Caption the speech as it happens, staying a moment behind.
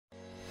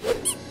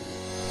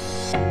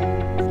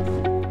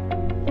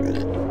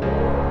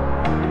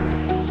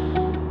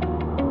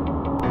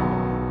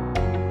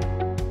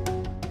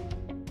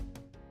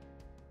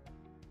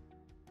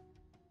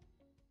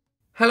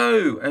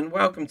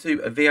Welcome to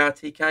a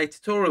VRTK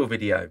tutorial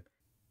video.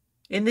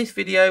 In this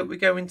video we're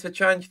going to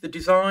change the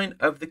design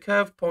of the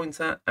curved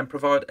pointer and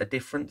provide a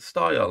different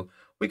style.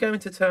 We're going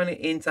to turn it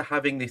into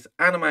having this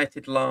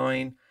animated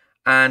line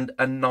and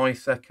a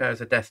nicer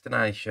cursor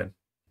destination.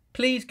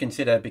 Please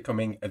consider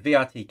becoming a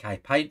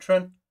VRTK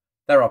patron.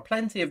 There are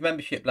plenty of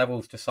membership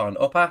levels to sign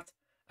up at,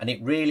 and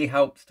it really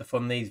helps to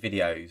fund these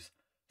videos.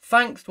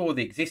 Thanks to all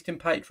the existing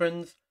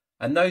patrons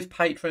and those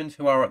patrons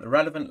who are at the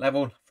relevant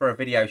level for a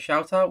video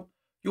shout out.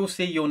 You'll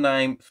see your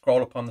name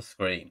scroll up on the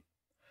screen.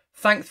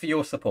 Thanks for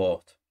your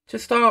support. To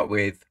start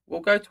with, we'll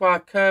go to our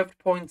curved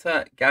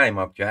pointer game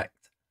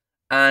object,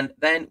 and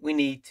then we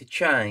need to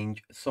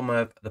change some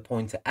of the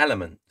pointer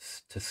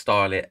elements to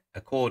style it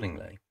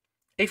accordingly.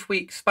 If we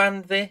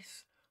expand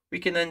this, we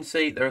can then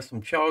see there are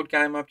some child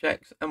game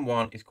objects and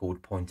one is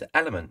called pointer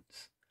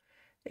elements.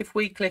 If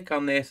we click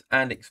on this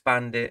and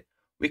expand it,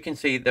 we can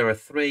see there are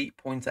three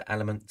pointer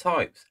element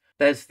types.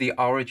 There's the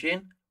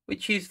origin,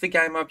 which is the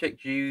game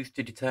object used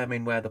to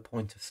determine where the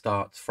pointer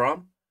starts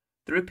from.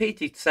 The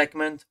repeated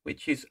segment,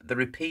 which is the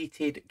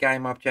repeated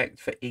game object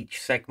for each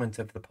segment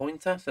of the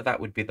pointer, so that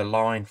would be the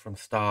line from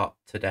start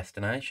to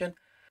destination.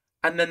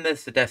 And then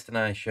there's the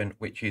destination,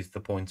 which is the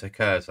pointer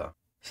cursor.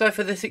 So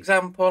for this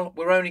example,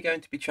 we're only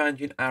going to be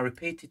changing our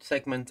repeated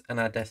segment and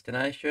our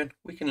destination.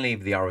 We can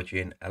leave the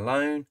origin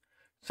alone.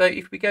 So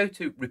if we go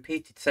to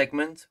repeated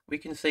segment, we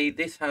can see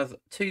this has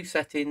two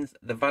settings,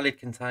 the valid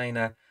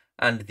container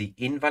and the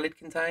invalid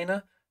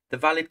container. The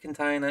valid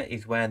container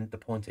is when the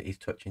pointer is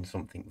touching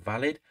something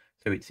valid,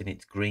 so it's in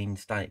its green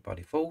state by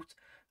default.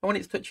 And when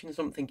it's touching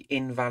something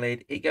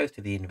invalid, it goes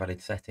to the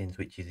invalid settings,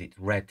 which is its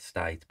red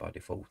state by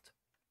default.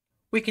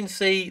 We can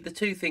see the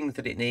two things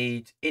that it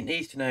needs. It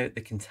needs to know the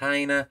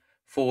container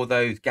for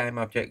those game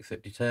objects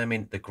that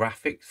determine the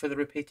graphics for the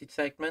repeated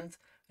segment,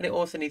 and it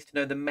also needs to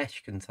know the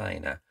mesh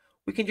container.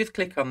 We can just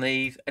click on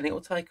these and it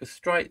will take us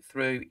straight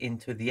through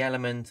into the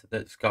element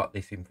that's got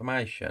this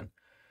information.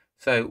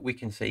 So we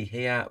can see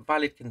here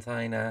valid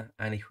container,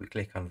 and if we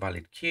click on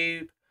valid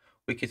cube,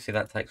 we can see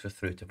that takes us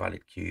through to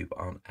valid cube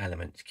on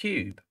elements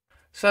cube.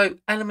 So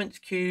elements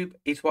cube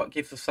is what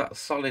gives us that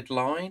solid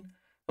line,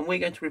 and we're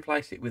going to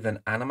replace it with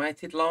an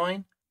animated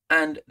line,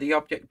 and the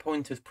object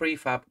pointers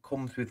prefab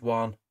comes with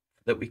one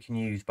that we can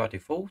use by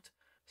default.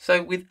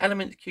 So with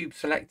elements cube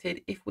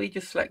selected, if we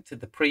just selected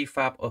the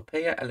prefab up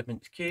here,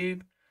 elements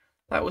cube,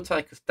 that will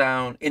take us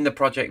down in the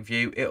project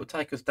view. It will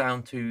take us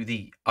down to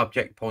the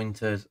object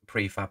pointers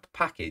prefab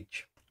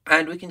package.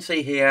 And we can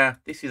see here,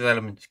 this is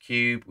elements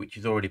cube, which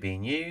is already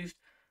being used.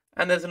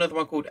 And there's another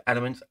one called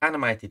elements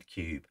animated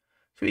cube.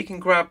 So we can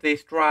grab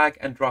this, drag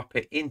and drop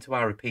it into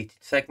our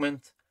repeated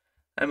segment.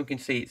 And we can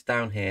see it's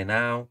down here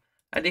now.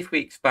 And if we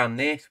expand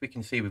this, we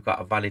can see we've got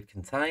a valid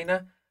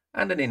container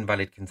and an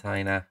invalid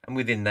container. And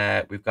within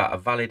there, we've got a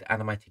valid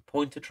animated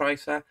pointer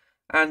tracer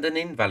and an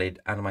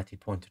invalid animated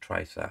pointer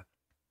tracer.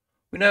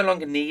 We no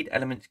longer need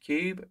elements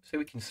cube, so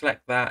we can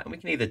select that and we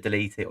can either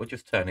delete it or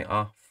just turn it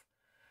off.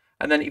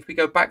 And then if we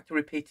go back to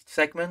repeated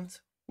segment,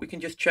 we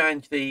can just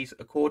change these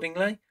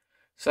accordingly.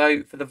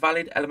 So for the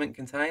valid element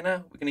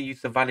container, we're going to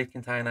use the valid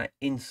container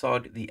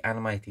inside the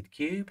animated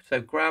cube. So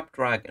grab,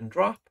 drag and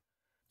drop.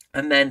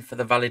 And then for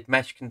the valid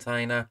mesh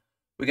container,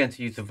 we're going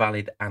to use the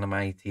valid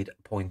animated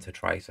pointer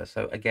tracer.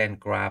 So again,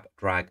 grab,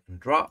 drag and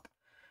drop.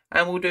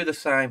 And we'll do the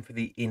same for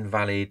the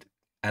invalid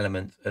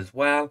elements as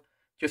well,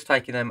 just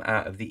taking them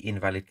out of the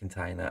invalid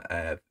container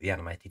of the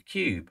animated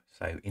cube.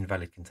 So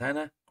invalid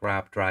container,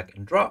 grab, drag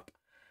and drop,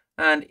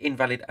 and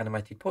invalid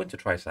animated pointer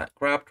tracer,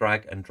 grab,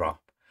 drag and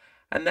drop.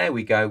 And there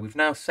we go. We've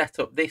now set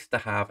up this to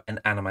have an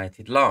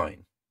animated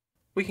line.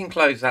 We can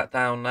close that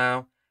down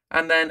now.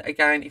 And then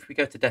again, if we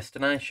go to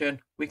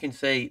destination, we can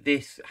see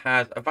this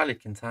has a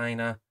valid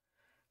container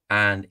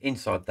and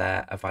inside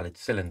there a valid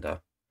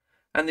cylinder.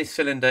 And this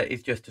cylinder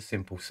is just a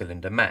simple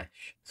cylinder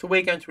mesh. So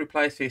we're going to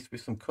replace this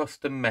with some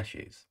custom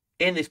meshes.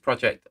 In this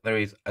project, there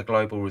is a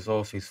global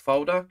resources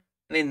folder,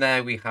 and in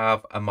there we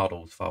have a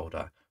models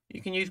folder.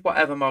 You can use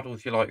whatever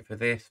models you like for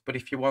this, but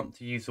if you want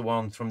to use the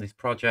ones from this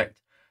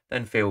project,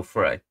 then feel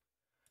free.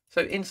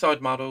 So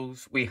inside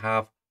models, we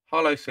have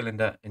hollow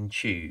cylinder and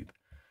tube.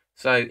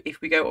 So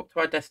if we go up to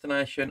our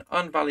destination,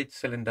 unvalid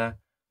cylinder,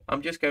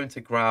 I'm just going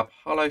to grab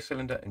hollow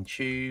cylinder and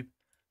tube,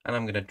 and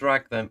I'm going to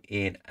drag them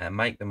in and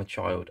make them a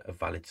child of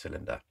valid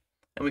cylinder.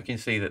 And we can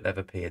see that they've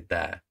appeared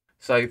there.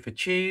 So for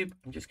tube,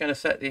 I'm just going to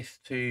set this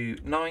to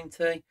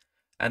 90,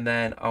 and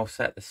then I'll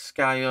set the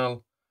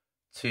scale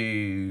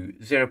to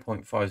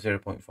 0.5,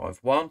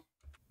 0.51,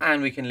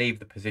 and we can leave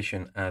the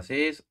position as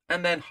is.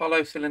 And then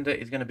hollow cylinder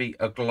is going to be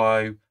a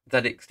glow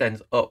that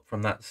extends up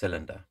from that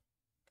cylinder.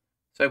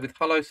 So with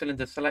hollow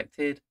cylinder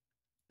selected,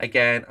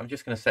 again, I'm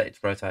just going to set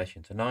its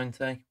rotation to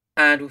 90,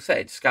 and we'll set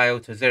its scale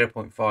to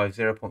 0.5,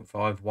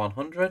 0.5,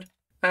 100,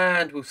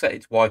 and we'll set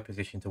its Y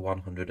position to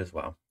 100 as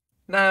well.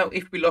 Now,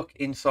 if we look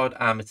inside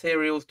our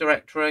materials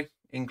directory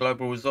in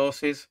global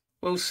resources,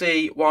 we'll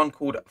see one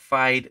called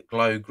fade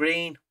glow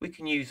green. We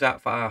can use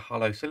that for our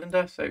hollow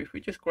cylinder. So if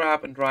we just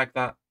grab and drag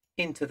that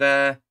into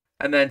there,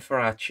 and then for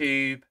our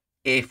tube,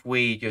 if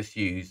we just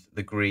use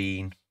the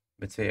green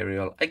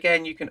material.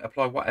 Again, you can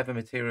apply whatever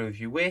materials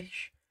you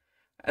wish.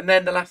 And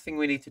then the last thing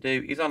we need to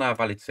do is on our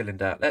valid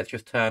cylinder, let's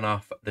just turn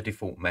off the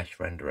default mesh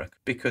renderer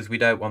because we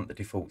don't want the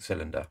default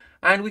cylinder.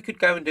 And we could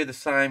go and do the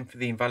same for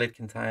the invalid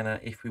container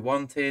if we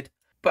wanted.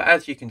 But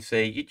as you can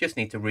see, you just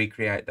need to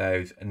recreate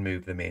those and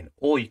move them in,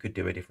 or you could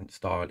do a different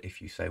style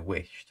if you so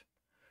wished.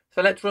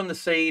 So let's run the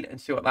scene and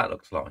see what that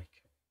looks like.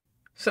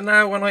 So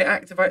now when I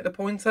activate the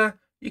pointer,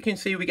 you can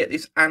see we get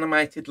this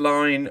animated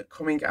line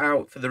coming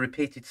out for the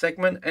repeated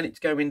segment, and it's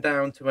going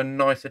down to a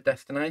nicer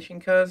destination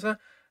cursor.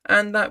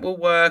 And that will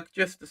work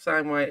just the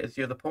same way as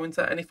the other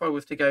pointer. And if I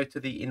was to go to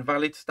the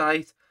invalid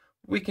state,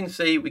 we can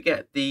see we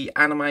get the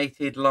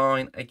animated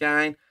line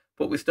again,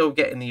 but we're still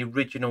getting the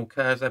original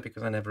cursor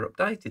because I never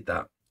updated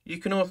that. You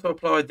can also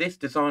apply this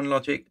design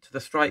logic to the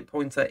straight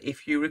pointer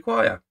if you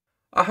require.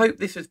 I hope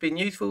this has been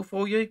useful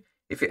for you.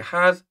 If it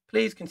has,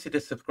 please consider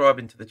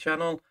subscribing to the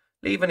channel.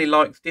 Leave any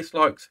likes,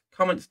 dislikes,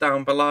 comments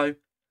down below.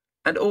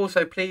 And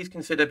also please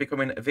consider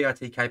becoming a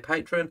VRTK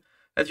patron,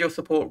 as your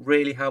support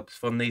really helps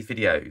fund these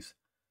videos.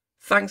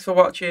 Thanks for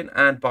watching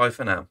and bye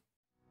for now.